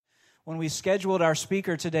When we scheduled our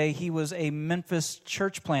speaker today, he was a Memphis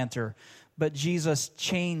church planter, but Jesus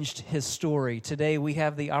changed his story. Today we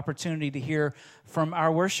have the opportunity to hear from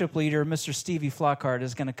our worship leader, Mr. Stevie Flockhart,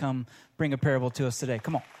 is going to come bring a parable to us today.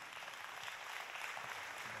 Come on.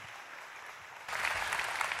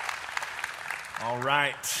 All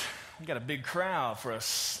right. We got a big crowd for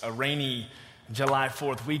a rainy July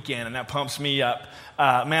 4th weekend, and that pumps me up.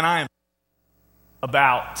 Man, I am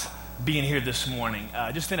about being here this morning,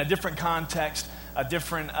 just in a different context, a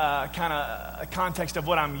different kind of context of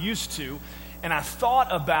what I'm used to. And I thought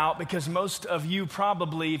about, because most of you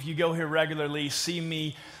probably, if you go here regularly, see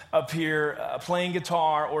me up here playing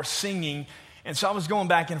guitar or singing. And so I was going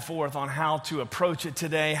back and forth on how to approach it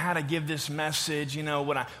today, how to give this message. You know,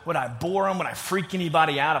 would I bore them? Would I freak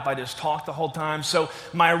anybody out if I just talked the whole time? So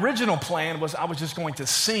my original plan was I was just going to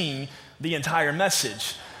sing the entire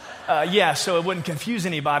message. So it wouldn't confuse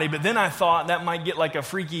anybody. But then I thought that might get like a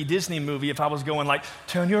freaky Disney movie if I was going like,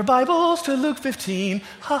 turn your Bibles to Luke 15,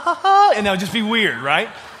 ha ha ha, and that would just be weird, right?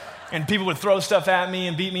 And people would throw stuff at me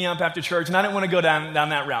and beat me up after church, and I didn't want to go down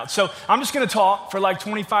that route. So I'm just going to talk for like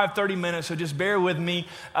 25, 30 minutes, so just bear with me.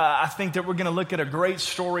 I think that we're going to look at a great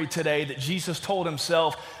story today that Jesus told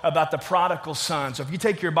himself about the prodigal son. So if you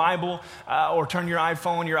take your Bible or turn your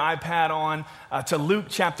iPhone, your iPad on to Luke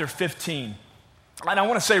chapter 15. And I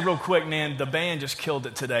want to say real quick, man, the band just killed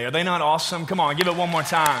it today. Are they not awesome? Come on, give it one more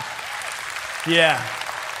time. Yeah.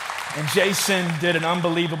 And Jason did an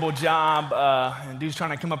unbelievable job, and dude's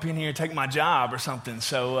trying to come up in here and take my job or something,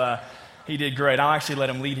 so he did great. I'll actually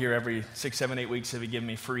let him lead here every 6, 7, 8 weeks if he give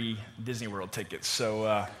me free Disney World tickets,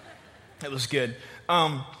 so it was good.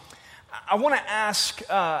 I want to ask,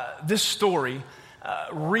 this story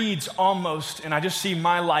reads almost, and I just see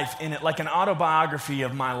my life in it, like an autobiography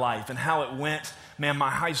of my life and how it went. Man,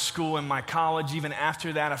 my high school and my college, even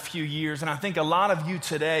after that, a few years. And I think a lot of you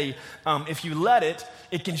today, if you let it,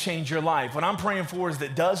 it can change your life. What I'm praying for is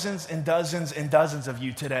that dozens and dozens and dozens of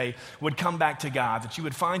you today would come back to God, that you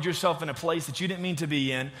would find yourself in a place that you didn't mean to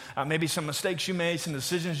be in, maybe some mistakes you made, some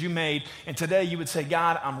decisions you made, and today you would say,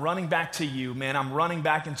 God, I'm running back to you, man. I'm running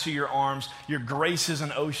back into your arms. Your grace is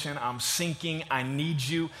an ocean. I'm sinking. I need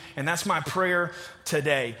you. And that's my prayer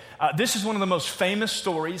today. This is one of the most famous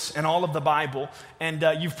stories in all of the Bible, and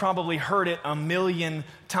you've probably heard it a million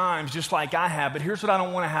times, just like I have, but here's what I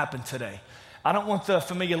don't want to happen today. I don't want the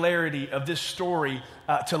familiarity of this story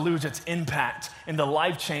to lose its impact and the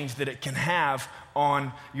life change that it can have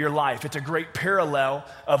on your life. It's a great parallel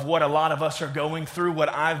of what a lot of us are going through, what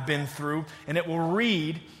I've been through, and it will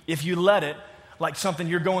read, if you let it, like something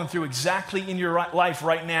you're going through exactly in your life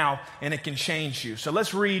right now, and it can change you. So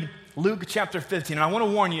let's read Luke chapter 15. And I want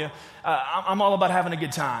to warn you, I'm all about having a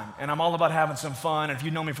good time, and I'm all about having some fun. And if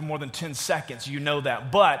you know me for more than 10 seconds, you know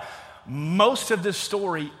that. But most of this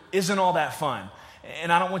story isn't all that fun.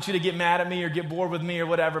 And I don't want you to get mad at me or get bored with me or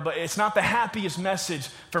whatever, but it's not the happiest message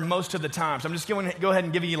for most of the time. So I'm just going to go ahead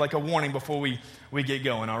and give you like a warning before we get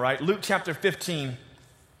going, all right? Luke chapter 15,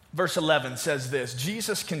 verse 11 says this: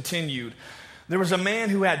 Jesus continued, there was a man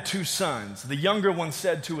who had 2 sons. The younger one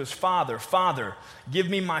said to his father, Father, give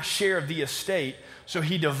me my share of the estate. So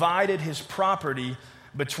he divided his property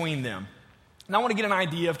between them. And I want to get an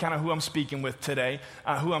idea of kind of who I'm speaking with today,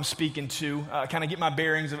 who I'm speaking to, kind of get my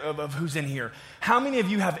bearings of who's in here. How many of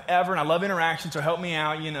you have ever, and I love interaction, so help me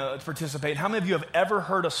out, participate. How many of you have ever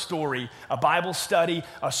heard a story, a Bible study,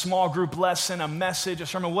 a small group lesson, a message, a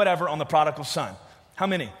sermon, whatever, on the prodigal son? How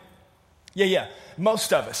many? Yeah,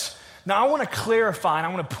 most of us. Now, I want to clarify and I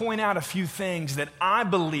want to point out a few things that I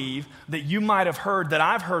believe that you might have heard, that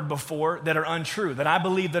I've heard before, that are untrue, that I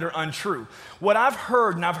believe that are untrue. What I've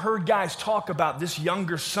heard, and I've heard guys talk about this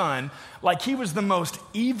younger son like he was the most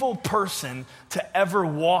evil person to ever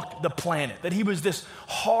walk the planet, that he was this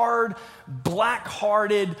hard,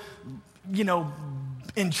 black-hearted,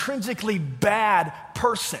 intrinsically bad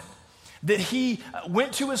person. That he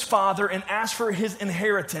went to his father and asked for his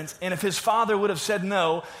inheritance, and if his father would have said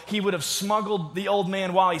no, he would have smuggled the old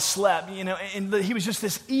man while he slept, and he was just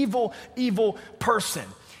this evil, evil person.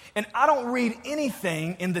 And I don't read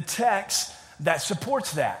anything in the text that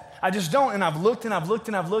supports that. I just don't, and I've looked and I've looked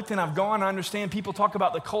and I've looked and I've gone. I understand people talk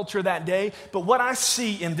about the culture that day, but what I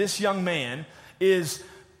see in this young man is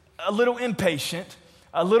a little impatient,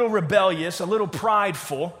 a little rebellious, a little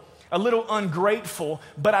prideful, a little ungrateful,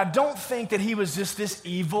 but I don't think that he was just this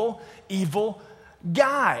evil, evil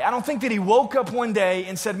guy. I don't think that he woke up one day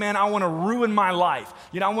and said, man, I want to ruin my life.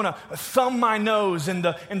 I want to thumb my nose in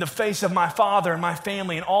the face of my father and my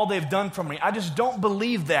family and all they've done for me. I just don't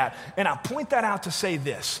believe that. And I point that out to say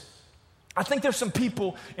this. I think there's some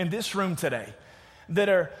people in this room today that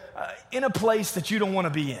are in a place that you don't want to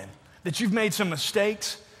be in. that you've made some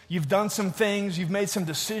mistakes, you've done some things, you've made some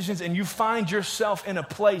decisions, and you find yourself in a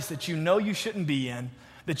place that you know you shouldn't be in,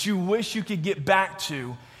 that you wish you could get back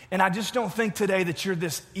to. And I just don't think today that you're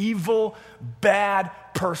this evil, bad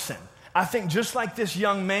person. I think just like this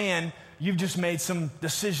young man, you've just made some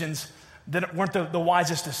decisions that weren't the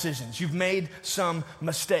wisest decisions. You've made some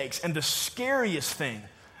mistakes. And the scariest thing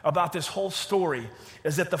about this whole story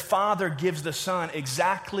is that the Father gives the Son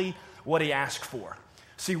exactly what he asked for.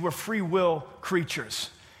 See, we're free will creatures.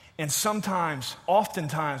 And sometimes,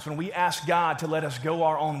 oftentimes, when we ask God to let us go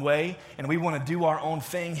our own way and we want to do our own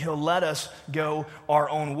thing, he'll let us go our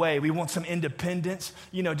own way. We want some independence,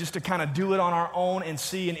 just to kind of do it on our own and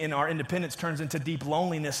see, and our independence turns into deep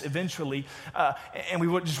loneliness eventually. And we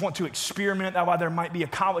would just want to experiment. That's why there might be a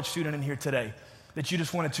college student in here today that you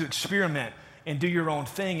just wanted to experiment and do your own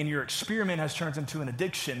thing, and your experiment has turned into an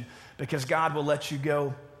addiction because God will let you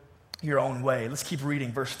go your own way. Let's keep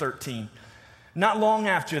reading, verse 13. Not long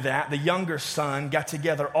after that, the younger son got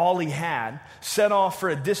together all he had, set off for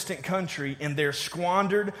a distant country, and there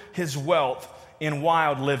squandered his wealth in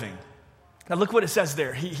wild living. Now look what it says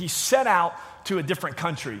there. He set out to a different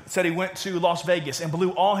country. It said he went to Las Vegas and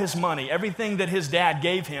blew all his money. Everything that his dad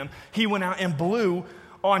gave him, he went out and blew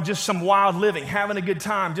on just some wild living, having a good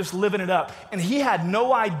time, just living it up. And he had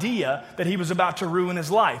no idea that he was about to ruin his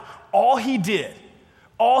life. All he did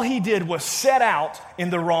was set out in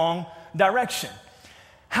the wrong direction.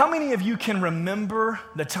 How many of you can remember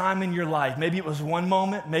the time in your life, maybe it was one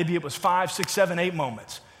moment, maybe it was 5, 6, 7, 8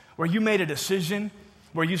 moments, where you made a decision,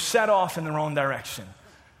 where you set off in the wrong direction,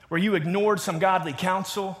 where you ignored some godly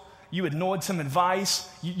counsel, you ignored some advice,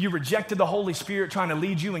 you rejected the Holy Spirit trying to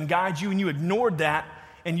lead you and guide you, and you ignored that,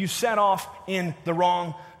 and you set off in the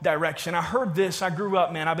wrong direction. I heard this. I grew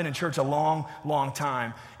up, man, I've been in church a long, long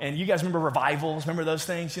time. And you guys remember revivals? Remember those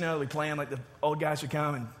things? We planned, like the old guys would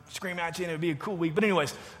come and scream at you, and it would be a cool week. But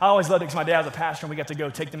anyways, I always loved it because my dad was a pastor, and we got to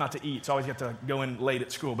go take them out to eat. So I always got to go in late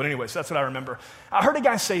at school. But anyways, that's what I remember. I heard a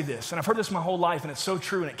guy say this, and I've heard this my whole life, and it's so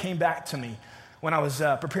true, and it came back to me when I was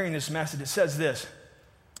preparing this message. It says this: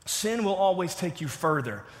 sin will always take you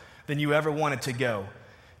further than you ever wanted to go,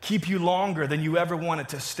 keep you longer than you ever wanted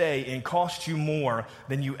to stay, and cost you more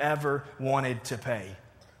than you ever wanted to pay.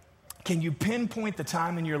 Can you pinpoint the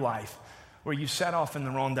time in your life where you set off in the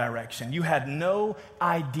wrong direction? You had no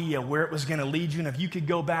idea where it was going to lead you, and if you could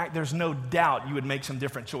go back, there's no doubt you would make some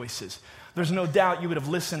different choices. There's no doubt you would have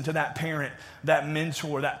listened to that parent, that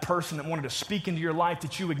mentor, that person that wanted to speak into your life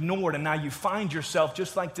that you ignored, and now you find yourself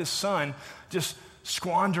just like this son, just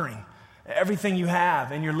squandering everything you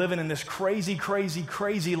have, and you're living in this crazy, crazy,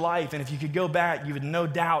 crazy life. And if you could go back, you would no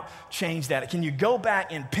doubt change that. Can you go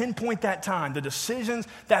back and pinpoint that time, the decisions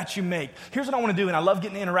that you make? Here's what I want to do, and I love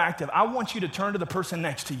getting interactive. I want you to turn to the person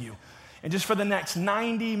next to you, and just for the next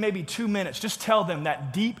 90, maybe 2 minutes, just tell them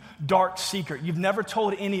that deep, dark secret you've never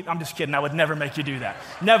told any. I'm just kidding. I would never make you do that.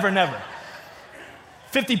 Never, never.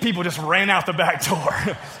 50 people just ran out the back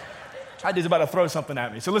door. I was about to throw something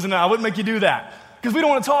at me. So listen, I wouldn't make you do that, because we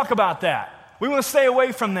don't want to talk about that. We want to stay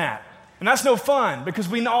away from that. And that's no fun, because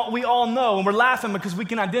we all know, and we're laughing because we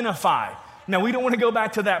can identify. Now, we don't want to go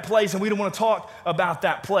back to that place, and we don't want to talk about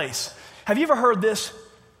that place. Have you ever heard this?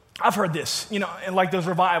 I've heard this, in like those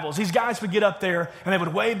revivals. These guys would get up there, and they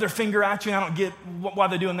would wave their finger at you, and I don't get why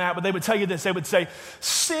they're doing that, but they would tell you this. They would say,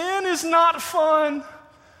 sin is not fun.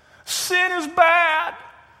 Sin is bad.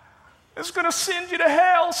 It's going to send you to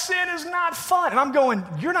hell. Sin is not fun. And I'm going,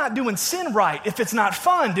 you're not doing sin right if it's not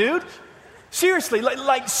fun, dude. Seriously,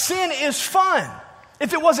 like sin is fun.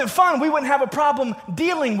 If it wasn't fun, we wouldn't have a problem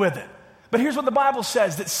dealing with it. But here's what the Bible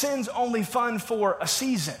says, that sin's only fun for a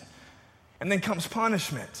season. And then comes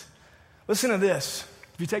punishment. Listen to this.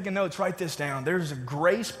 If you're taking notes, write this down. There's a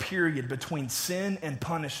grace period between sin and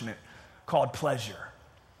punishment called pleasure.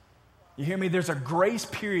 You hear me? There's a grace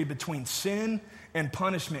period between sin and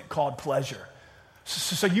punishment called pleasure.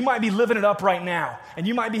 So you might be living it up right now, and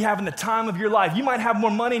you might be having the time of your life. You might have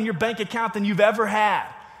more money in your bank account than you've ever had,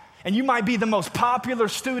 and you might be the most popular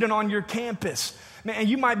student on your campus. Man,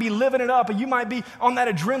 you might be living it up, and you might be on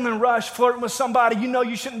that adrenaline rush, flirting with somebody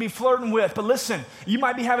you shouldn't be flirting with. But listen, you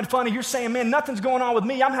might be having fun, and you're saying, man, nothing's going on with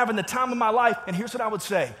me. I'm having the time of my life. And here's what I would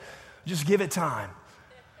say. Just give it time.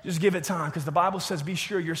 Just give it time, because the Bible says, be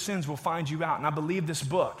sure your sins will find you out. And I believe this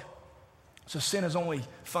book. So sin is only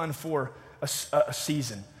fun for a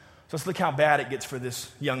season. So let's look how bad it gets for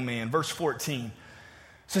this young man. Verse 14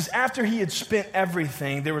 says, after he had spent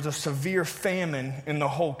everything, there was a severe famine in the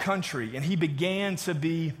whole country, and he began to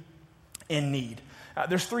be in need.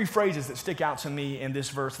 There's 3 phrases that stick out to me in this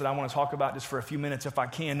verse that I want to talk about just for a few minutes if I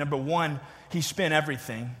can. Number 1, he spent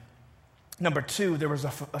everything. Number 2, there was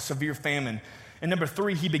a severe famine. And number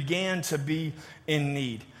 3, he began to be in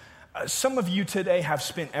need. Some of you today have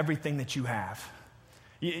spent everything that you have.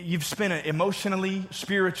 You've spent it emotionally,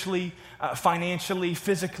 spiritually, financially,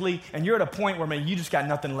 physically, and you're at a point where, man, you just got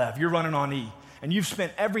nothing left. You're running on E. And you've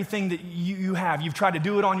spent everything that you have. You've tried to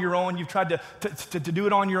do it on your own. You've tried to do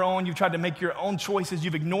it on your own. You've tried to make your own choices.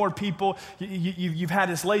 You've ignored people. You've had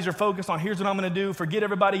this laser focus on here's what I'm going to do, forget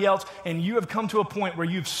everybody else. And you have come to a point where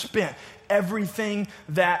you've spent everything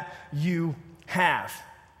that you have.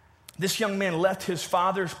 This young man left his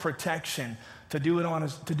father's protection to do it on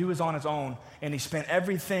his own, and he spent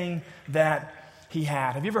everything that he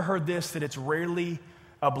had. Have you ever heard this, that it's rarely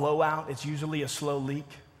a blowout, it's usually a slow leak?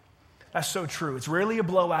 That's so true. It's rarely a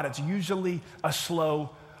blowout, it's usually a slow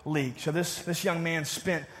leak. So this young man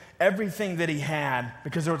spent everything that he had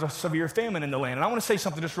because there was a severe famine in the land. And I want to say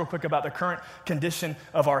something just real quick about the current condition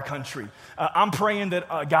of our country. I'm praying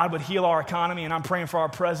that God would heal our economy, and I'm praying for our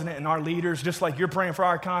president and our leaders, just like you're praying for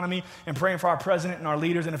our economy and praying for our president and our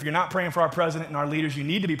leaders. And if you're not praying for our president and our leaders, you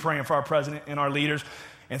need to be praying for our president and our leaders.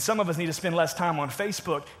 And some of us need to spend less time on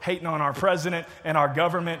Facebook hating on our president and our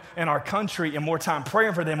government and our country and more time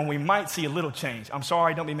praying for them, and we might see a little change. I'm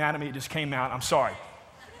sorry, don't be mad at me, it just came out, I'm sorry.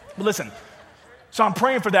 But listen, so I'm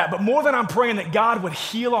praying for that, but more than I'm praying that God would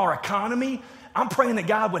heal our economy, I'm praying that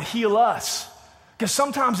God would heal us. Because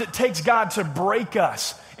sometimes it takes God to break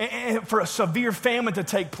us and for a severe famine to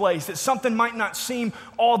take place, that something might not seem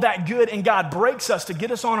all that good, and God breaks us to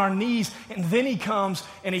get us on our knees, and then he comes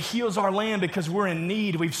and he heals our land because we're in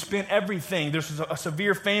need. We've spent everything. There's a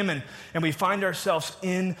severe famine, and we find ourselves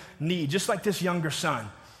in need, just like this younger son.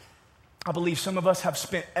 I believe some of us have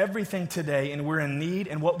spent everything today, and we're in need,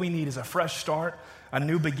 and what we need is a fresh start, a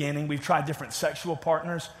new beginning. We've tried different sexual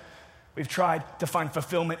partners. We've tried to find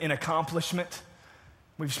fulfillment in accomplishment.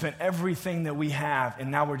 We've spent everything that we have,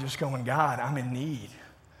 and now we're just going, God, I'm in need.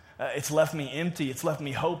 It's left me empty. It's left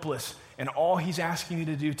me hopeless. And all he's asking you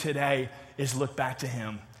to do today is look back to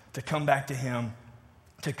him, to come back to him,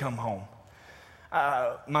 to come home.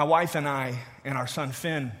 My wife and I and our son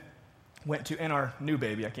Finn went to, and our new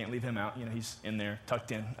baby, I can't leave him out. You know, he's in there,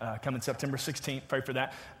 tucked in, coming September 16th. Pray for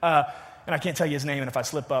that. And I can't tell you his name, and if I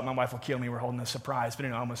slip up, my wife will kill me. We're holding a surprise. But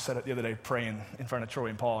anyway, I almost said it the other day praying in front of Troy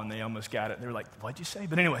and Paul, and they almost got it. They were like, what'd you say?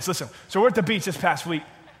 But anyways, listen. So we're at the beach this past week,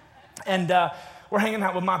 and we're hanging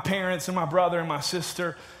out with my parents and my brother and my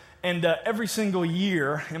sister. And every single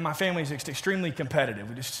year, and my family is extremely competitive.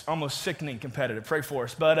 We're just almost sickening competitive. Pray for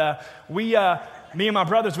us. But me and my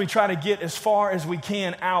brothers, we try to get as far as we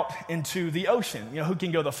can out into the ocean. You know, who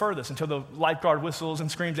can go the furthest until the lifeguard whistles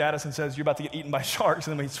and screams at us and says, you're about to get eaten by sharks,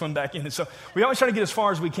 and then we swim back in. And so we always try to get as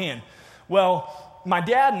far as we can. Well, my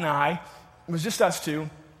dad and I, it was just us two,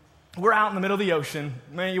 we're out in the middle of the ocean.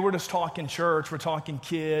 Man, we're just talking church. We're talking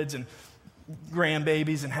kids and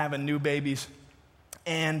grandbabies and having new babies.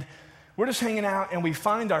 And we're just hanging out, and we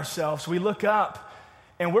find ourselves, we look up,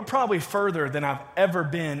 and we're probably further than I've ever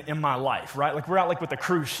been in my life, right? Like we're out like with the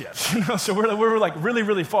cruise ships, you know? So we're like really,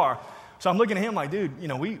 really far. So I'm looking at him like, dude, you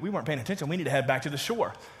know, we weren't paying attention. We need to head back to the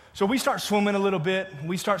shore. So we start swimming a little bit.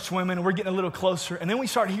 We start swimming, and we're getting a little closer. And then we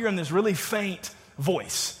start hearing this really faint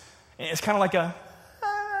voice. And it's kind of like a,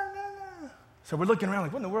 so we're looking around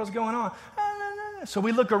like, what in the world's going on? So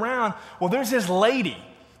we look around. Well, there's this lady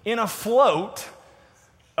in a float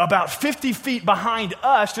about 50 feet behind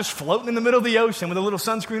us, just floating in the middle of the ocean with a little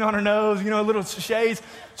sunscreen on her nose, you know, little shades.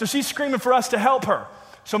 So she's screaming for us to help her.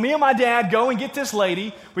 So me and my dad go and get this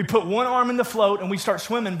lady. We put one arm in the float, and we start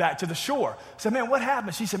swimming back to the shore. I said, man, what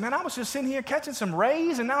happened? She said, man, I was just sitting here catching some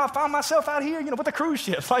rays, and now I found myself out here, you know, with the cruise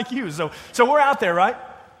ships like you. So we're out there, right?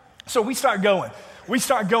 So we start going. We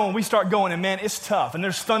start going, and man, it's tough. And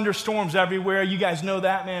there's thunderstorms everywhere. You guys know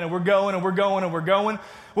that, man. And we're going, and we're going, and we're going.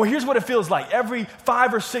 Well, here's what it feels like. Every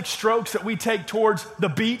 5 or 6 strokes that we take towards the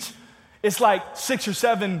beach, it's like 6 or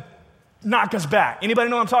 7 knock us back. Anybody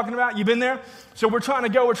know what I'm talking about? You been there? So we're trying to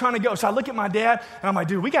go. So I look at my dad, and I'm like,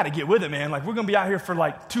 dude, we got to get with it, man. Like, we're going to be out here for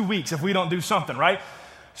like 2 weeks if we don't do something, right?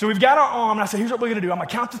 So we've got our arm, and I said, here's what we're going to do. I'm going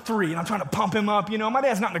to count to 3, and I'm trying to pump him up. You know, my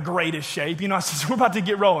dad's not in the greatest shape. You know, I said, so we're about to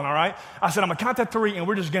get rolling, all right? I said, I'm going to count to 3, and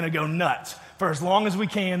we're just going to go nuts for as long as we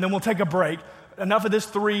can. Then we'll take a break. Enough of this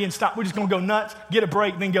 3 and stop. We're just going to go nuts, get a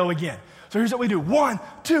break, then go again. So here's what we do. 1,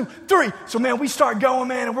 2, 3. So, man, we start going,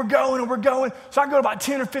 man, and we're going. So I go about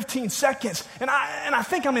 10 or 15 seconds, and I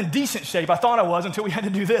think I'm in decent shape. I thought I was until we had to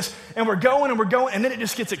do this. And we're going, and then it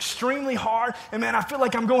just gets extremely hard. And, man, I feel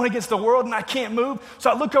like I'm going against the world, and I can't move. So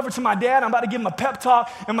I look over to my dad. I'm about to give him a pep talk,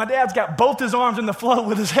 and my dad's got both his arms in the float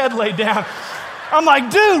with his head laid down. I'm like,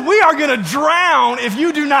 dude, we are going to drown if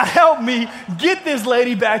you do not help me get this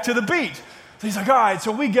lady back to the beach. So he's like, all right,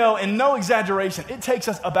 so we go, and no exaggeration, it takes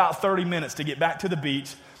us about 30 minutes to get back to the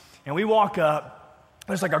beach. And we walk up.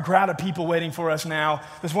 There's like a crowd of people waiting for us now.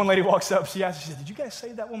 This one lady walks up. She said, did you guys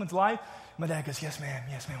save that woman's life? My dad goes, yes, ma'am,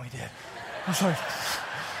 we did. I was like,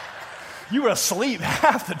 you were asleep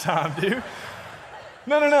half the time, dude.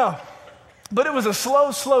 No. But it was a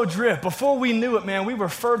slow drift. Before we knew it, man, we were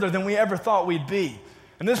further than we ever thought we'd be.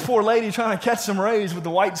 And this poor lady trying to catch some rays with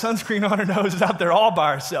the white sunscreen on her nose is out there all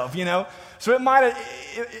by herself, you know? So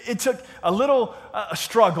it took a little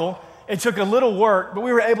struggle. It took a little work, but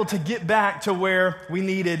we were able to get back to where we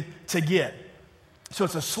needed to get. So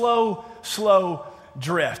it's a slow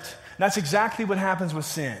drift. And that's exactly what happens with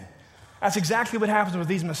sin. That's exactly what happens with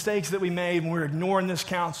these mistakes that we made when we're ignoring this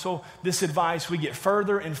counsel, this advice. We get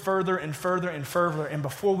further and further and further and further, and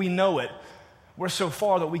before we know it, we're so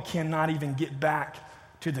far that we cannot even get back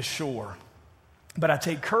to the shore. But I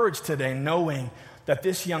take courage today knowing that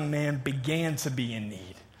this young man began to be in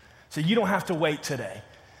need. So you don't have to wait today.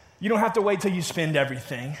 You don't have to wait till you spend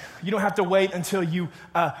everything. You don't have to wait until you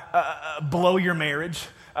blow your marriage.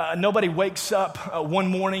 Nobody wakes up one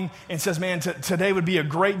morning and says, man, today would be a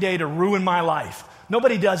great day to ruin my life.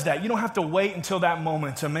 Nobody does that. You don't have to wait until that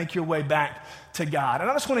moment to make your way back to God. And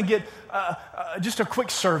I just want to get just a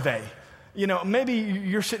quick survey. You know, maybe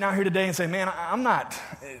you're sitting out here today and saying, man, I'm not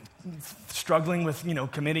struggling with,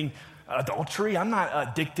 committing adultery. I'm not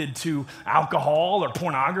addicted to alcohol or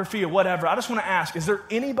pornography or whatever. I just want to ask, is there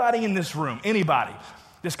anybody in this room, anybody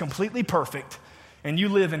that's completely perfect, and you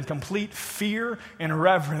live in complete fear and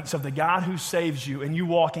reverence of the God who saves you, and you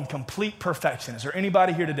walk in complete perfection? Is there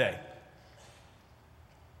anybody here today?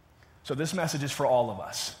 So this message is for all of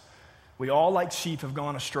us. We all, like sheep, have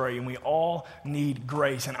gone astray, and we all need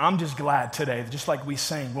grace. And I'm just glad today, just like we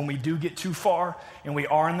sang, when we do get too far and we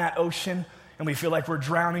are in that ocean and we feel like we're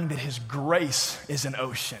drowning, that his grace is an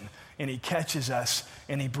ocean, and he catches us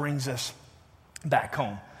and he brings us back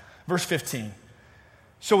home. Verse 15.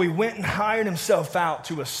 So he went and hired himself out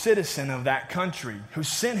to a citizen of that country who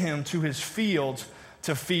sent him to his fields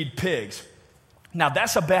to feed pigs. Now,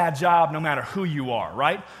 that's a bad job no matter who you are,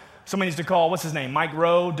 right? Somebody needs to call, what's his name, Mike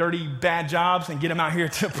Rowe, Dirty Bad Jobs, and get him out here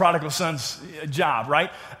to Prodigal Son's job,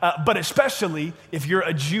 right? But especially if you're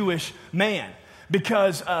a Jewish man,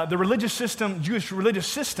 because the Jewish religious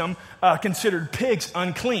system considered pigs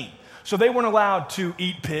unclean. So they weren't allowed to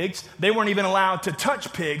eat pigs. They weren't even allowed to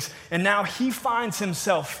touch pigs. And now he finds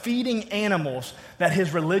himself feeding animals that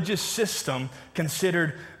his religious system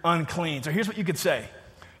considered unclean. So here's what you could say.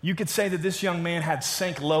 You could say that this young man had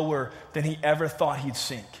sank lower than he ever thought he'd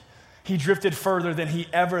sink. He drifted further than he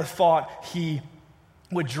ever thought he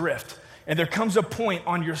would drift. And there comes a point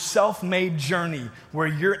on your self-made journey where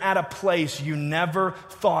you're at a place you never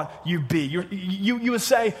thought you'd be. You would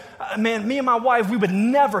say, man, me and my wife, we would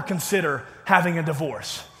never consider having a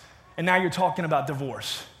divorce. And now you're talking about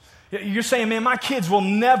divorce. You're saying, man, my kids will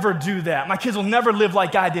never do that. My kids will never live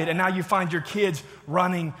like I did. And now you find your kids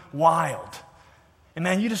running wild. And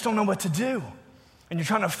man, you just don't know what to do. And you're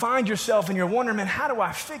trying to find yourself and you're wondering, man, how do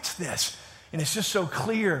I fix this? And it's just so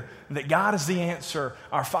clear that God is the answer.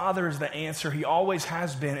 Our Father is the answer. He always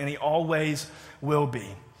has been, and he always will be.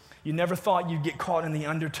 You never thought you'd get caught in the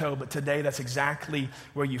undertow, but today that's exactly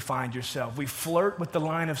where you find yourself. We flirt with the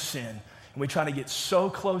line of sin, and we try to get so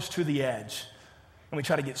close to the edge, and we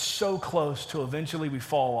try to get so close till eventually we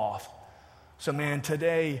fall off. So man,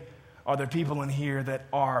 today, are there people in here that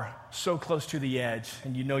are so close to the edge,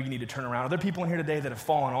 and you know you need to turn around? Are there people in here today that have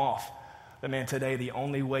fallen off? That man, today the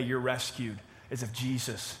only way you're rescued is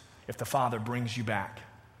if the Father brings you back.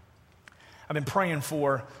 I've been praying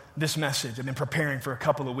for this message. I've been preparing for a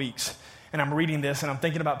couple of weeks. And I'm reading this, and I'm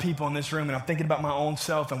thinking about people in this room, and I'm thinking about my own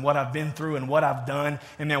self and what I've been through and what I've done.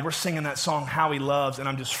 And man, we're singing that song, How He Loves, and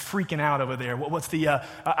I'm just freaking out over there. What's the,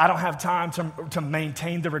 I don't have time to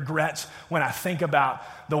maintain the regrets when I think about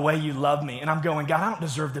the way you love me. And I'm going, God, I don't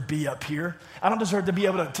deserve to be up here. I don't deserve to be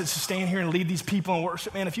able to stand here and lead these people in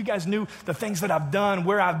worship. Man, if you guys knew the things that I've done,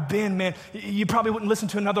 where I've been, man, you probably wouldn't listen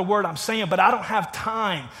to another word I'm saying, but I don't have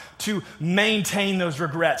time to maintain those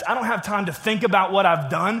regrets. I don't have time to think about what I've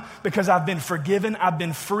done because I've been forgiven, I've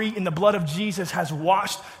been free, and the blood of Jesus has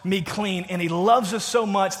washed me clean. And he loves us so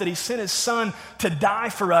much that he sent his son to die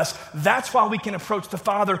for us. That's why we can approach the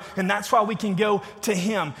Father, and that's why we can go to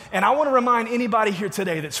him. And I want to remind anybody here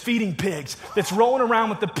today that's feeding pigs, that's rolling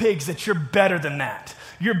around with the pigs, that you're better than that.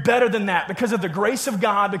 You're better than that. Because of the grace of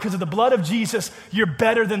God, because of the blood of Jesus, you're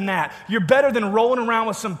better than that. You're better than rolling around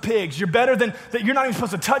with some pigs. You're better than that. You're not even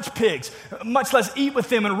supposed to touch pigs, much less eat with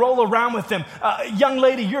them and roll around with them. Young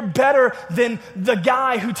lady, you're better than the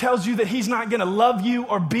guy who tells you that he's not going to love you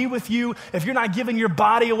or be with you if you're not giving your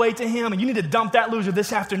body away to him, and you need to dump that loser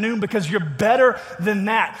this afternoon because you're better than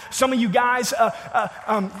that. Some of you guys,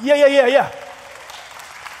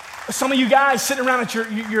 Some of you guys sitting around at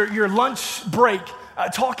your lunch break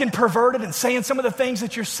talking perverted and saying some of the things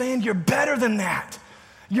that you're saying, you're better than that.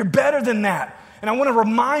 You're better than that. And I want to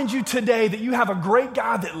remind you today that you have a great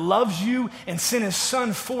God that loves you and sent his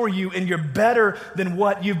son for you, and you're better than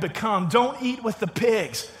what you've become. Don't eat with the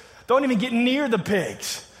pigs. Don't even get near the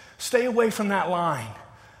pigs. Stay away from that line.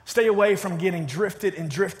 Stay away from getting drifted and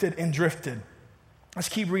drifted and drifted. Let's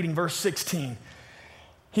keep reading verse 16.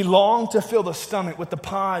 He longed to fill the stomach with the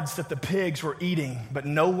pods that the pigs were eating, but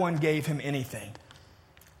no one gave him anything.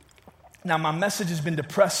 Now, my message has been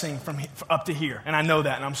depressing from up to here, and I know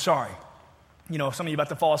that, and I'm sorry. You know, some of you about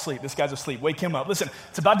to fall asleep. This guy's asleep. Wake him up. Listen,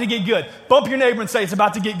 it's about to get good. Bump your neighbor and say, it's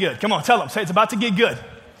about to get good. Come on, tell him. Say, it's about to get good.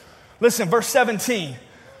 Listen, verse 17.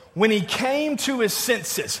 When he came to his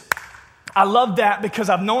senses. I love that because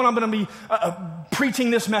I've known I'm going to be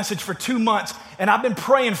preaching this message for 2 months, and I've been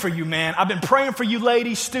praying for you, man. I've been praying for you,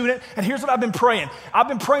 lady, student, and here's what I've been praying. I've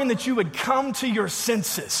been praying that you would come to your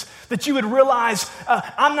senses, that you would realize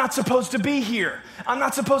I'm not supposed to be here. I'm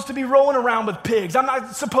not supposed to be rolling around with pigs. I'm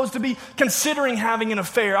not supposed to be considering having an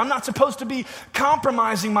affair. I'm not supposed to be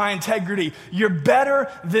compromising my integrity. You're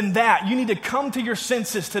better than that. You need to come to your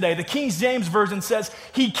senses today. The King James Version says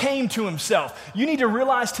he came to himself. You need to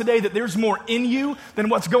realize today that there's more in you than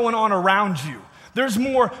what's going on around you. There's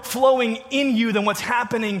more flowing in you than what's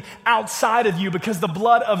happening outside of you because the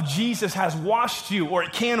blood of Jesus has washed you, or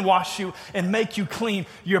it can wash you and make you clean.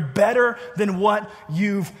 You're better than what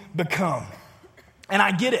you've become. And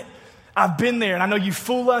I get it. I've been there, and I know you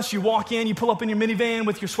fool us. You walk in, you pull up in your minivan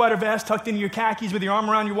with your sweater vest tucked into your khakis with your arm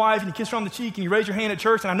around your wife, and you kiss her on the cheek, and you raise your hand at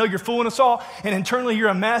church, and I know you're fooling us all, and internally you're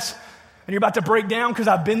a mess, and you're about to break down because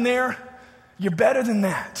I've been there. You're better than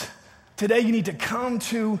that. Today you need to come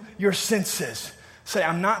to your senses. Say,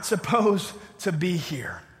 I'm not supposed to be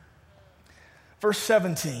here. Verse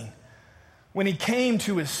 17, when he came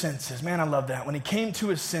to his senses, man, I love that. When he came to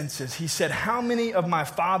his senses, he said, how many of my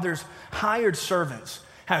father's hired servants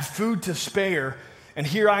have food to spare, and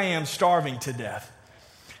here I am starving to death?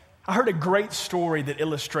 I heard a great story that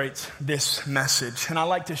illustrates this message, and I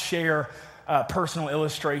like to share personal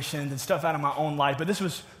illustrations and stuff out of my own life, but this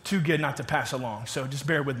was too good not to pass along, so just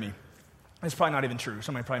bear with me. It's probably not even true.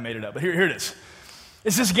 Somebody probably made it up, but here it is.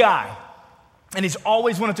 It's this guy, and he's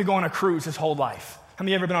always wanted to go on a cruise his whole life. How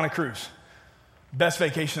many of you ever been on a cruise? Best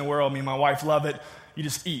vacation in the world. Me and my wife love it. You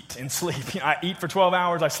just eat and sleep. I eat for 12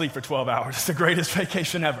 hours. I sleep for 12 hours. It's the greatest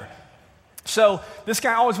vacation ever. So this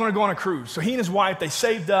guy always wanted to go on a cruise. So he and his wife, they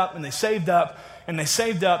saved up, and they saved up, and they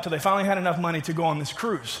saved up till they finally had enough money to go on this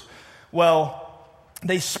cruise. Well,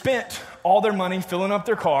 they spent all their money filling up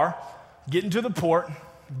their car, getting to the port,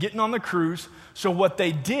 getting on the cruise. So what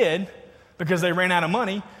they did, because they ran out of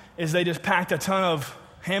money, is they just packed a ton of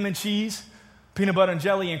ham and cheese, peanut butter and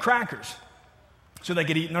jelly, and crackers so they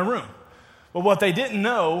could eat in their room. But what they didn't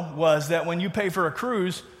know was that when you pay for a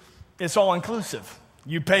cruise, it's all inclusive.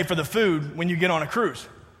 You pay for the food when you get on a cruise.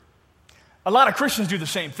 A lot of Christians do the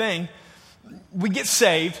same thing. We get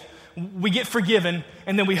saved, we get forgiven,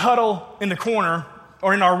 and then we huddle in the corner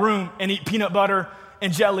or in our room and eat peanut butter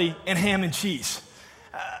and jelly and ham and cheese.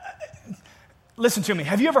 Listen to me.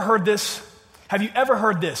 Have you ever heard this? Have you ever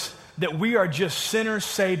heard this? That we are just sinners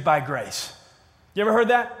saved by grace. You ever heard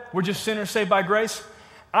that? We're just sinners saved by grace?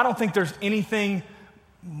 I don't think there's anything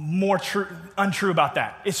more untrue about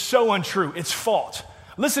that. It's so untrue. It's false.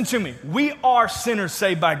 Listen to me. We are sinners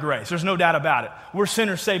saved by grace. There's no doubt about it. We're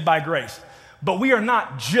sinners saved by grace. But we are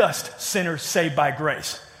not just sinners saved by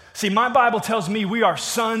grace. See, my Bible tells me we are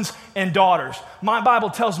sons and daughters. My Bible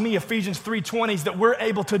tells me, Ephesians 3:20, that we're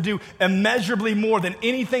able to do immeasurably more than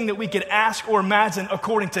anything that we could ask or imagine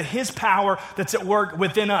according to his power that's at work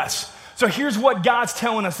within us. So here's what God's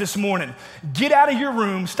telling us this morning. Get out of your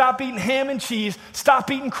room. Stop eating ham and cheese.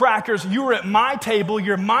 Stop eating crackers. You are at my table.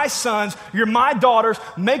 You're my sons. You're my daughters.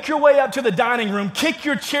 Make your way up to the dining room. Kick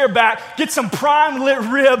your chair back. Get some prime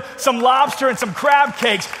rib, some lobster, and some crab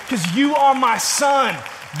cakes, because you are my son.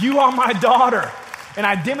 You are my daughter. And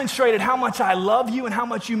I demonstrated how much I love you and how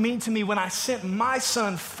much you mean to me when I sent my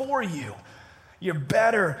son for you. You're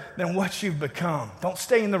better than what you've become. Don't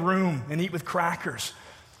stay in the room and eat with crackers.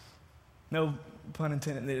 No pun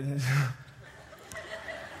intended.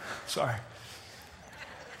 Sorry.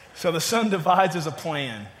 So the son devises a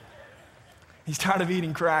plan. He's tired of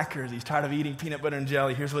eating crackers. He's tired of eating peanut butter and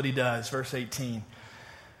jelly. Here's what he does. Verse 18.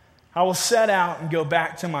 I will set out and go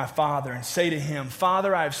back to my father and say to him,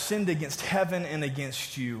 Father, I have sinned against heaven and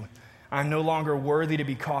against you. I am no longer worthy to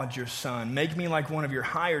be called your son. Make me like one of your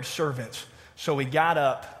hired servants. So he got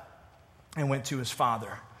up and went to his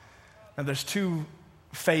father. Now there's two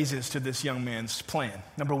phases to this young man's plan.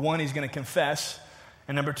 Number one, he's going to confess.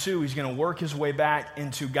 And number two, he's going to work his way back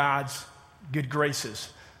into God's good graces.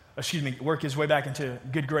 Work his way back into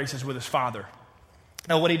good graces with his father.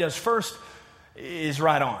 Now what he does first is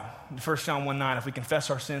right on. 1 John 1:9, if we confess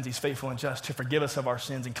our sins, he's faithful and just to forgive us of our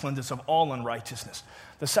sins and cleanse us of all unrighteousness.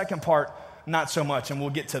 The second part, not so much, and we'll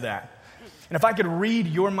get to that. And if I could read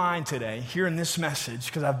your mind today, here in this message,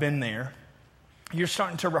 because I've been there, you're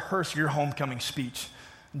starting to rehearse your homecoming speech,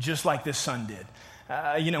 just like this son did.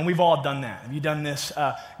 And we've all done that. Have you done this?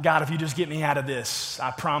 God, if you just get me out of this,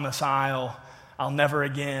 I promise I'll never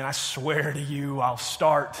again. I swear to you, I'll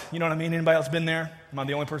start. You know what I mean? Anybody else been there? Am I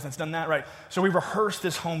the only person that's done that? Right. So we rehearsed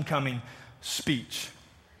this homecoming speech.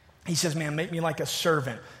 He says, man, make me like a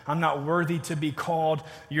servant. I'm not worthy to be called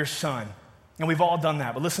your son. And we've all done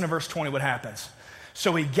that. But listen to verse 20, what happens.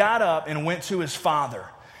 So he got up and went to his father.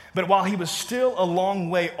 But while he was still a long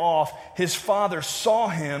way off, his father saw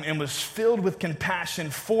him and was filled with compassion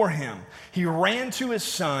for him. He ran to his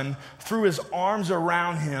son, threw his arms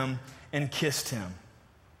around him, and kissed him.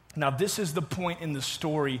 Now, this is the point in the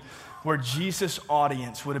story where Jesus'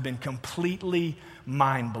 audience would have been completely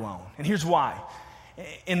mind blown. And here's why.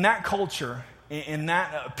 In that culture, in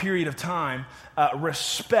that period of time,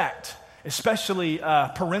 respect, especially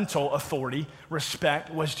parental authority, respect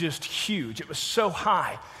was just huge. It was so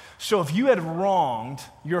high. So if you had wronged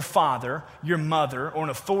your father, your mother, or an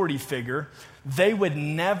authority figure, they would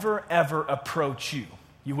never, ever approach you.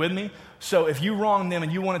 You with me? So if you wronged them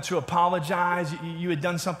and you wanted to apologize, you had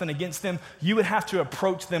done something against them, you would have to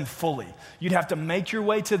approach them fully. You'd have to make your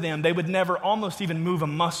way to them. They would never almost even move a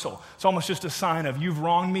muscle. It's almost just a sign of, you've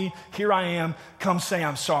wronged me, here I am, come say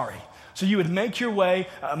I'm sorry. So you would make your way,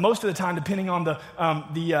 most of the time, depending on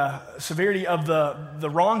the severity of the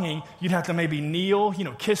wronging, you'd have to maybe kneel,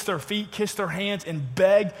 kiss their feet, kiss their hands, and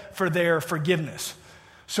beg for their forgiveness.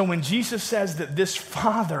 So when Jesus says that this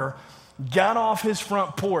father got off his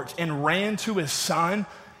front porch and ran to his son,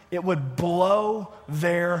 it would blow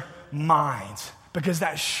their minds, because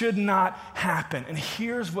that should not happen. And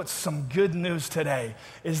here's what's some good news today,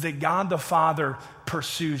 is that God the Father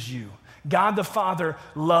pursues you. God the Father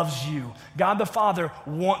loves you. God the Father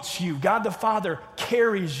wants you. God the Father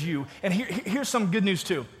carries you. And here's some good news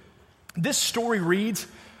too. This story reads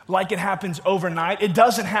like it happens overnight. It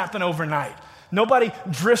doesn't happen overnight. Nobody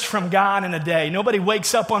drifts from God in a day. Nobody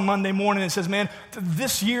wakes up on Monday morning and says, man,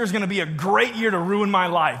 this year is going to be a great year to ruin my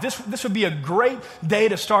life. This would be a great day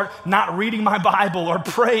to start not reading my Bible or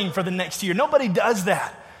praying for the next year. Nobody does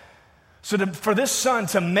that. So for this son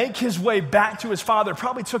to make his way back to his father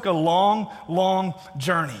probably took a long, long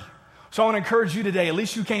journey. So I want to encourage you today, at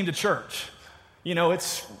least you came to church.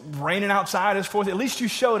 It's raining outside, it's 4th. At least you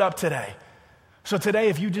showed up today. So today,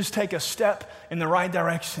 if you just take a step in the right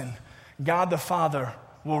direction, God the Father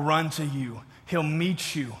will run to you. He'll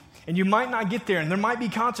meet you. And you might not get there, and there might be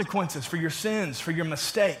consequences for your sins, for your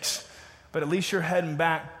mistakes, but at least you're heading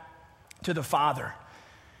back to the Father.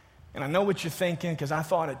 And I know what you're thinking, because I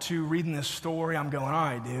thought it too. Reading this story, I'm going, all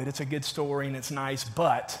right, dude, it's a good story and it's nice,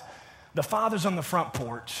 but the father's on the front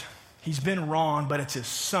porch. He's been wronged, but it's his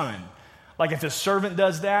son. Like if his servant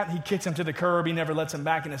does that, he kicks him to the curb, he never lets him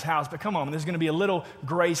back in his house. But come on, there's going to be a little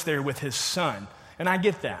grace there with his son. And I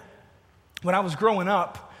get that. When I was growing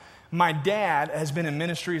up, my dad has been in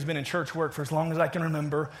ministry, has been in church work for as long as I can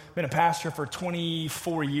remember, been a pastor for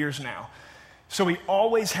 24 years now. So he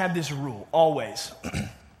always had this rule, always.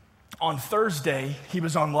 On Thursday, he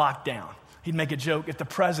was on lockdown. He'd make a joke, if the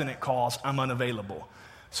president calls, I'm unavailable.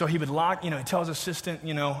 So he would he'd tell his assistant,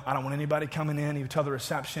 I don't want anybody coming in. He would tell the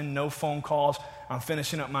reception, no phone calls. I'm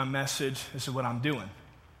finishing up my message. This is what I'm doing.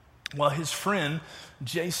 Well, his friend,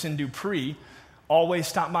 Jason Dupree, always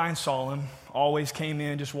stopped by and saw him, always came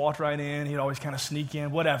in, just walked right in. He'd always kind of sneak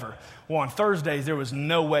in, whatever. Well, on Thursdays, there was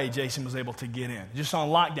no way Jason was able to get in. Just on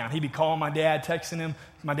lockdown. He'd be calling my dad, texting him.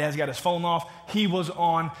 My dad's got his phone off. He was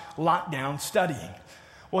on lockdown studying.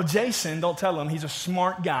 Well, Jason, don't tell him, he's a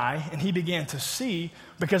smart guy, and he began to see,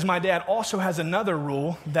 because my dad also has another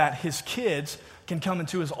rule that his kids can come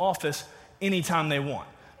into his office anytime they want.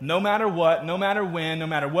 No matter what, no matter when, no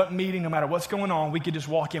matter what meeting, no matter what's going on, we could just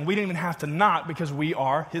walk in. We didn't even have to knock because we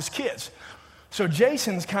are his kids. So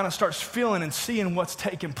Jason kind of starts feeling and seeing what's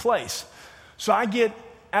taking place. So I get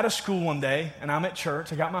out of school one day, and I'm at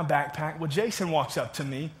church. I got my backpack. Well, Jason walks up to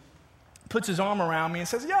me, puts his arm around me and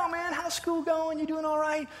says, yo, man, how's school going? You doing all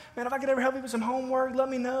right? Man, if I could ever help you with some homework, let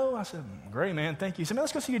me know. I said, great, man, thank you. He said, man,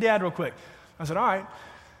 let's go see your dad real quick. I said, all right.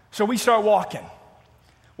 So we start walking.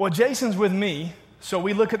 Well, Jason's with me, so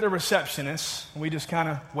we look at the receptionist, and we just kind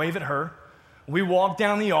of wave at her. We walk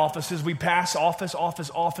down the offices. We pass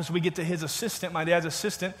office. We get to his assistant, my dad's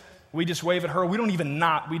assistant. We just wave at her. We don't even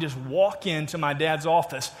knock. We just walk into my dad's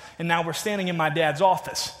office, and now we're standing in my dad's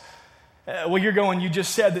office. Well, you're going, you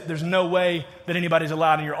just said that there's no way that anybody's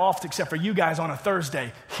allowed in your office except for you guys on a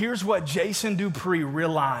Thursday. Here's what Jason Dupree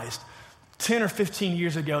realized 10 or 15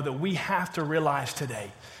 years ago that we have to realize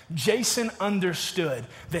today. Jason understood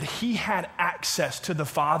that he had access to the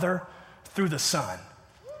Father through the Son.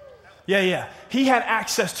 Yeah. He had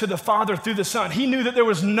access to the Father through the Son. He knew that there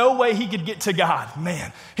was no way he could get to God.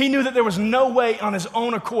 Man, he knew that there was no way on his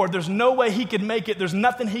own accord. There's no way he could make it. There's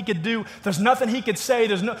nothing he could do. There's nothing he could say.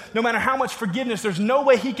 There's no matter how much forgiveness, there's no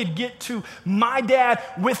way he could get to my dad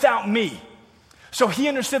without me. So he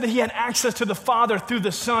understood that he had access to the Father through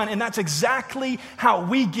the Son, and that's exactly how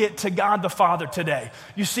we get to God the Father today.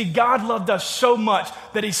 You see, God loved us so much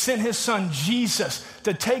that he sent his Son, Jesus,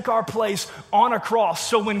 to take our place on a cross.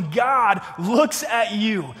 So when God looks at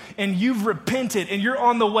you and you've repented and you're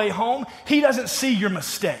on the way home, he doesn't see your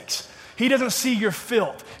mistakes. He doesn't see your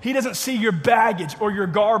filth. He doesn't see your baggage or your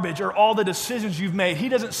garbage or all the decisions you've made. He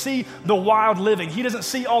doesn't see the wild living. He doesn't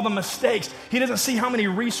see all the mistakes. He doesn't see how many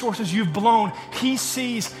resources you've blown. He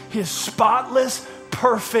sees his spotless,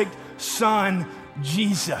 perfect Son,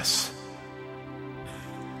 Jesus.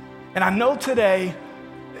 And I know today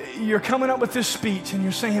you're coming up with this speech and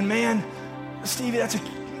you're saying, man, Stevie, that's a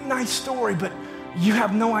nice story, but you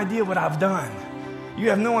have no idea what I've done. You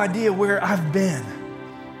have no idea where I've been.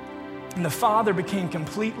 And the Father became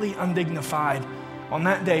completely undignified on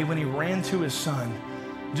that day when he ran to his Son,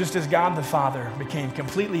 just as God the Father became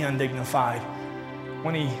completely undignified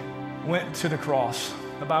when he went to the cross.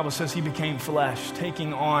 The Bible says he became flesh,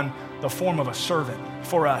 taking on the form of a servant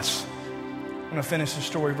for us. I'm going to finish the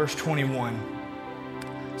story, verse 21.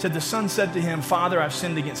 It said, the Son said to him, Father, I've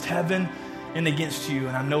sinned against heaven and against you,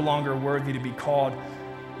 and I'm no longer worthy to be called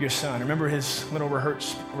your son. Remember his little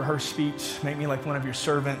rehearsed speech, make me like one of your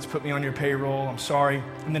servants, put me on your payroll, I'm sorry.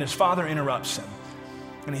 And then his father interrupts him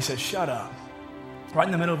and he says, shut up. Right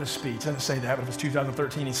in the middle of his speech, doesn't say that, but if it's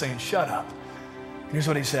 2013, he's saying, shut up. And here's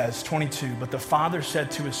what he says, 22, but the father said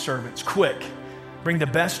to his servants, quick, bring the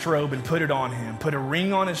best robe and put it on him. Put a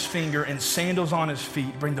ring on his finger and sandals on his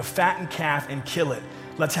feet. Bring the fattened calf and kill it.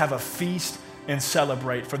 Let's have a feast and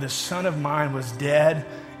celebrate. For this son of mine was dead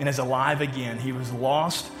and is alive again. He was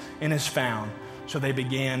lost and is found. So they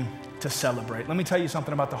began to celebrate. Let me tell you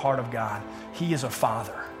something about the heart of God. He is a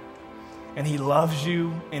father. And he loves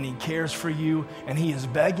you and he cares for you. And he is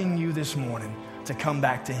begging you this morning to come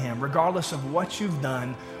back to him. Regardless of what you've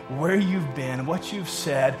done, where you've been, what you've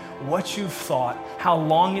said, what you've thought, how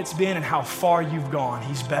long it's been and how far you've gone.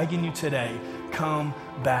 He's begging you today, come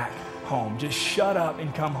back home. Just shut up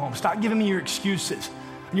and come home. Stop giving me your excuses.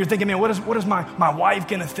 And you're thinking, man, what is my wife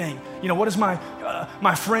going to think? You know, what is my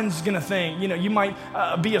friends going to think? You know, you might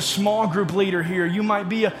be a small group leader here. You might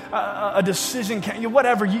be a decision,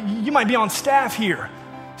 whatever. You might be on staff here.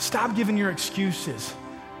 Stop giving your excuses.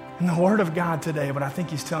 And the word of God today, what I think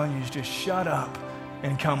he's telling you is just shut up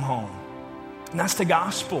and come home. And that's the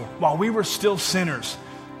gospel. While we were still sinners,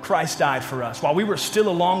 Christ died for us. While we were still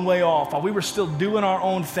a long way off, while we were still doing our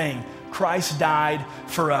own thing, Christ died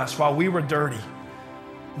for us while we were dirty.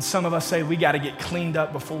 And some of us say we got to get cleaned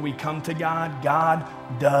up before we come to God. God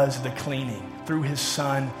does the cleaning through his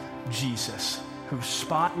Son, Jesus, who's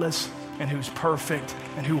spotless and who's perfect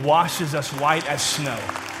and who washes us white as snow.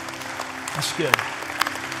 That's good.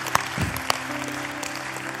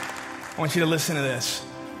 I want you to listen to this.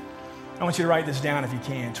 I want you to write this down if you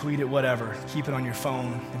can. Tweet it, whatever. Keep it on your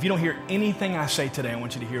phone. If you don't hear anything I say today, I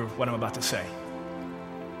want you to hear what I'm about to say.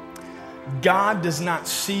 God does not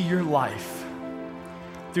see your life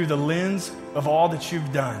through the lens of all that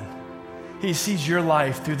you've done. He sees your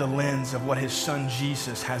life through the lens of what his Son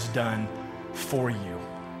Jesus has done for you.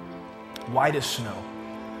 White as snow,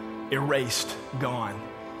 erased, gone.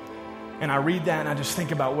 And I read that and I just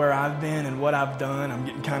think about where I've been and what I've done. I'm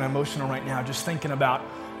getting kind of emotional right now just thinking about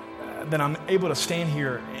that I'm able to stand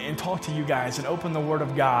here and talk to you guys and open the Word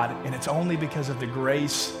of God, and it's only because of the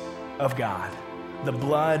grace of God, the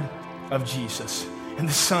blood of Jesus. And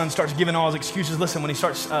the Son starts giving all his excuses. Listen, when he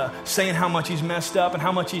starts saying how much he's messed up and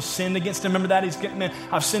how much he's sinned against him, remember that? He's getting, man,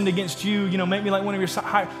 I've sinned against you, you know, make me like one of your...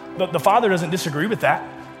 But the Father doesn't disagree with that.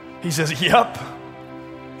 He says, yep,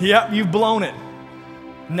 you've blown it.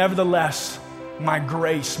 Nevertheless, my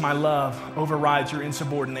grace, my love overrides your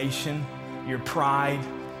insubordination. your pride,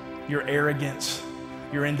 your arrogance,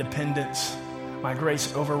 your independence. My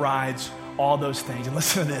grace overrides all those things. And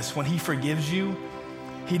listen to this, when he forgives you,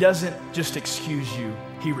 he doesn't just excuse you,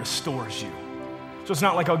 he restores you. So it's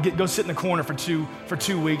not like I'll go sit in the corner for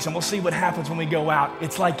two weeks and we'll see what happens when we go out.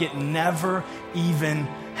 It's like it never even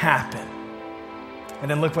happened. And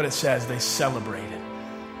then look what it says, they celebrated.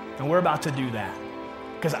 And we're about to do that.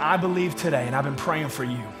 Because I believe today, and I've been praying for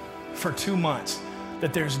you for 2 months,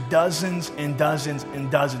 that there's dozens and dozens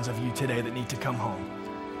and dozens of you today that need to come home.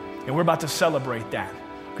 And we're about to celebrate that.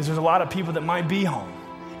 Because there's a lot of people that might be home.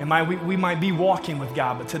 And we might be walking with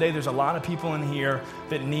God, but today there's a lot of people in here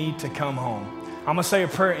that need to come home. I'm going to say a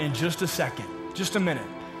prayer in just a second, just a minute.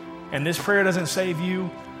 And this prayer doesn't save you.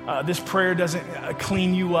 This prayer doesn't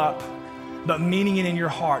clean you up. But meaning it in your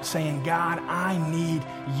heart, saying, God, I need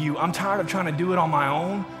you. I'm tired of trying to do it on my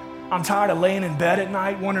own. I'm tired of laying in bed at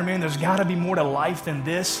night wondering, man, there's got to be more to life than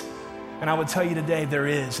this. And I would tell you today, there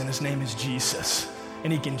is, and his name is Jesus.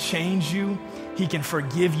 And he can change you. He can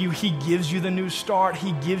forgive you. He gives you the new start.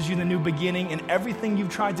 He gives you the new beginning. And everything you've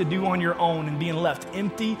tried to do on your own and being left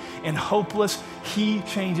empty and hopeless, he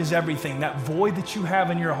changes everything. That void that you have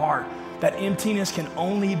in your heart, that emptiness can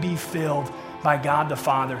only be filled by God the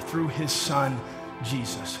Father through his Son,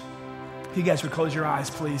 Jesus. If you guys would close your eyes,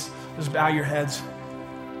 please. Just bow your heads.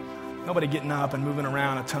 Nobody getting up and moving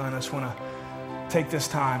around a ton. I just want to take this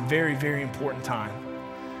time, very, very important time.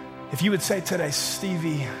 If you would say today,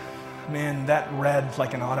 Stevie, man, that read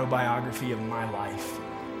like an autobiography of my life.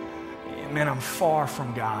 Man, I'm far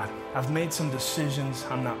from God. I've made some decisions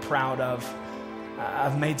I'm not proud of.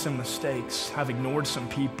 I've made some mistakes. I've ignored some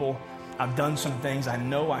people. I've done some things I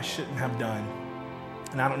know I shouldn't have done.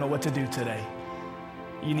 And I don't know what to do today.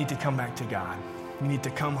 You need to come back to God. You need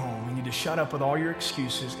to come home. You need to shut up with all your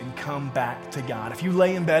excuses and come back to God. If you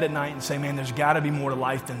lay in bed at night and say, man, there's got to be more to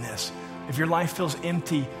life than this. If your life feels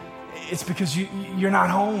empty, it's because you're not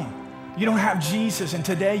home. You don't have Jesus, and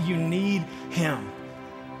today you need him.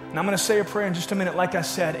 And I'm going to say a prayer in just a minute, like I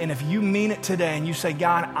said, and if you mean it today and you say,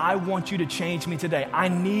 God, I want you to change me today. I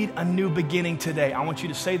need a new beginning today. I want you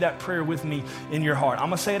to say that prayer with me in your heart. I'm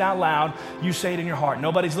going to say it out loud. You say it in your heart.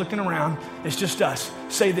 Nobody's looking around. It's just us.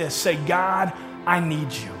 Say this. Say, God, I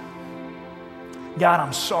need you. God,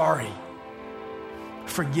 I'm sorry.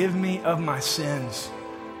 Forgive me of my sins.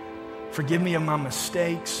 Forgive me of my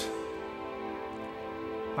mistakes,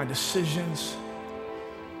 my decisions,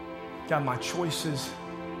 God, my choices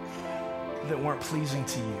that weren't pleasing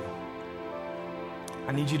to you.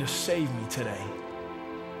 I need you to save me today.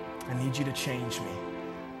 I need you to change me.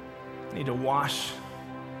 I need to wash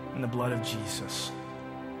in the blood of Jesus.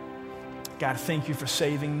 God, thank you for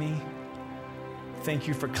saving me. Thank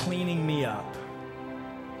you for cleaning me up.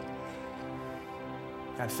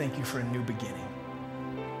 God, thank you for a new beginning.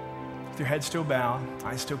 With your head still bowed,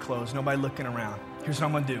 eyes still closed, nobody looking around, here's what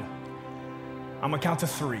I'm going to do. I'm going to count to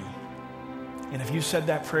 3. And if you said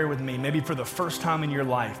that prayer with me, maybe for the first time in your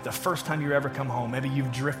life, the first time you ever come home, maybe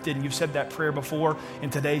you've drifted and you've said that prayer before, and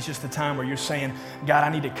today's just the time where you're saying, God, I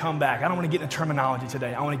need to come back. I don't want to get into terminology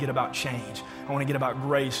today. I want to get about change. I want to get about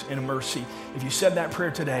grace and mercy. If you said that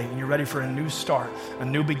prayer today and you're ready for a new start, a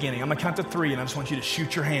new beginning, I'm going to count to 3, and I just want you to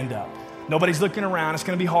shoot your hand up. Nobody's looking around. It's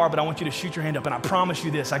going to be hard, but I want you to shoot your hand up. And I promise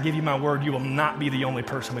you this, I give you my word, you will not be the only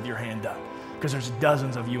person with your hand up, because there's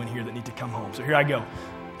dozens of you in here that need to come home. So here I go.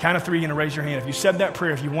 Count of 3, you're going to raise your hand. If you said that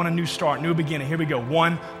prayer, if you want a new start, new beginning, here we go.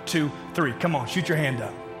 1, 2, 3. Come on, shoot your hand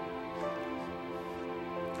up.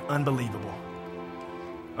 Unbelievable.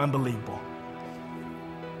 Unbelievable.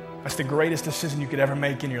 That's the greatest decision you could ever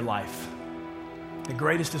make in your life. The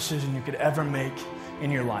greatest decision you could ever make in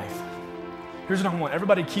your life. Here's what I want.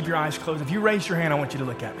 Everybody keep your eyes closed. If you raise your hand, I want you to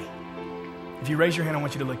look at me. If you raise your hand, I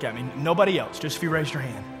want you to look at me. Nobody else, just if you raise your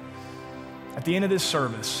hand. At the end of this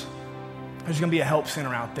service, there's going to be a help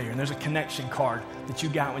center out there, and there's a connection card that you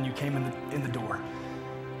got when you came in the door.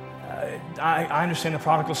 I understand the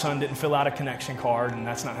prodigal son didn't fill out a connection card, and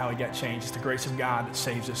that's not how he got changed. It's the grace of God that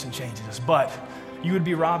saves us and changes us. But you would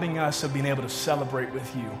be robbing us of being able to celebrate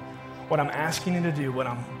with you. What I'm asking you to do, what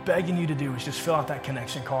I'm begging you to do, is just fill out that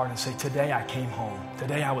connection card and say, today I came home.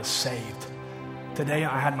 Today I was saved. Today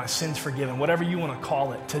I had my sins forgiven. Whatever you want to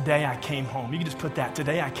call it, today I came home. You can just put that,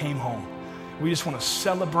 today I came home. We just want to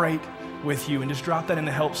celebrate with you, and just drop that in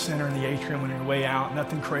the help center in the atrium when you're way out.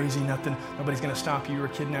 Nothing crazy, nothing, nobody's going to stop you or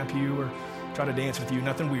kidnap you or try to dance with you.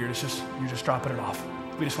 Nothing weird. It's just, you're just dropping it off.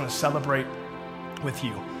 We just want to celebrate with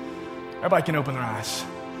you. Everybody can open their eyes.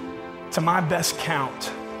 To my best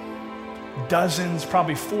count, dozens,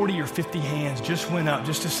 probably 40 or 50 hands just went up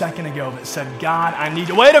just a second ago that said, God, I need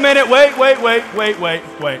you. Wait a minute. Wait.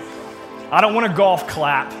 I don't want a golf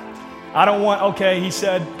clap. I don't want, okay, he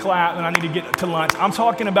said clap and I need to get to lunch. I'm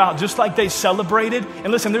talking about just like they celebrated.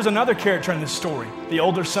 And listen, there's another character in this story, the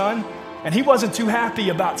older son. And he wasn't too happy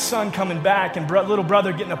about son coming back and little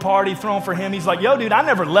brother getting a party thrown for him. He's like, yo, dude, I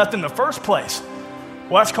never left in the first place.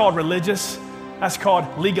 Well, that's called religious. That's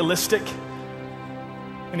called legalistic.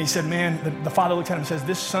 And he said, man, the father looked at him and says,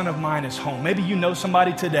 this son of mine is home. Maybe you know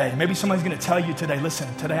somebody today. Maybe somebody's going to tell you today,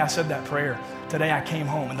 listen, today I said that prayer. Today I came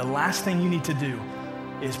home. And the last thing you need to do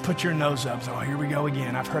is put your nose up. So, here we go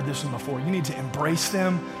again. I've heard this one before. You need to embrace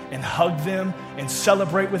them and hug them and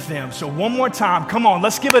celebrate with them. So one more time, come on,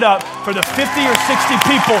 let's give it up for the 50 or 60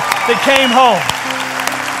 people that came home.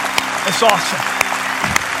 It's awesome.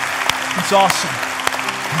 It's awesome.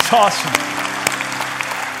 It's awesome.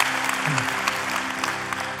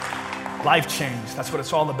 Life change, that's what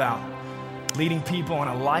it's all about. Leading people on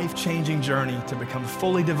a life-changing journey to become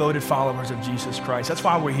fully devoted followers of Jesus Christ. That's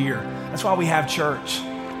why we're here. That's why we have church.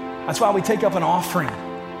 That's why we take up an offering.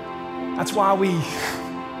 That's why we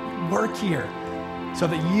work here, so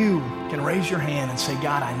that you can raise your hand and say,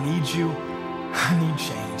 God, I need you. I need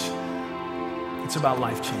change. It's about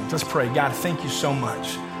life change. Let's pray. God, thank you so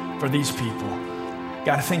much for these people.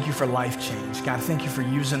 God, thank you for life change. God, thank you for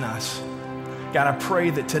using us. God, I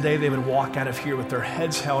pray that today they would walk out of here with their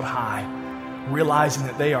heads held high, realizing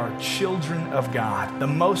that they are children of God, the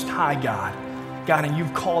Most High God. God, and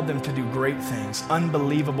you've called them to do great things,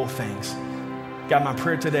 unbelievable things. God, my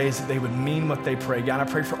prayer today is that they would mean what they pray. God, I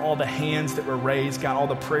pray for all the hands that were raised, God, all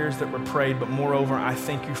the prayers that were prayed, but moreover, I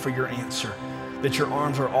thank you for your answer, that your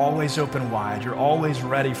arms are always open wide. You're always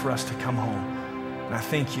ready for us to come home. And I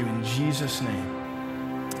thank you in Jesus' name.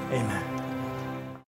 Amen.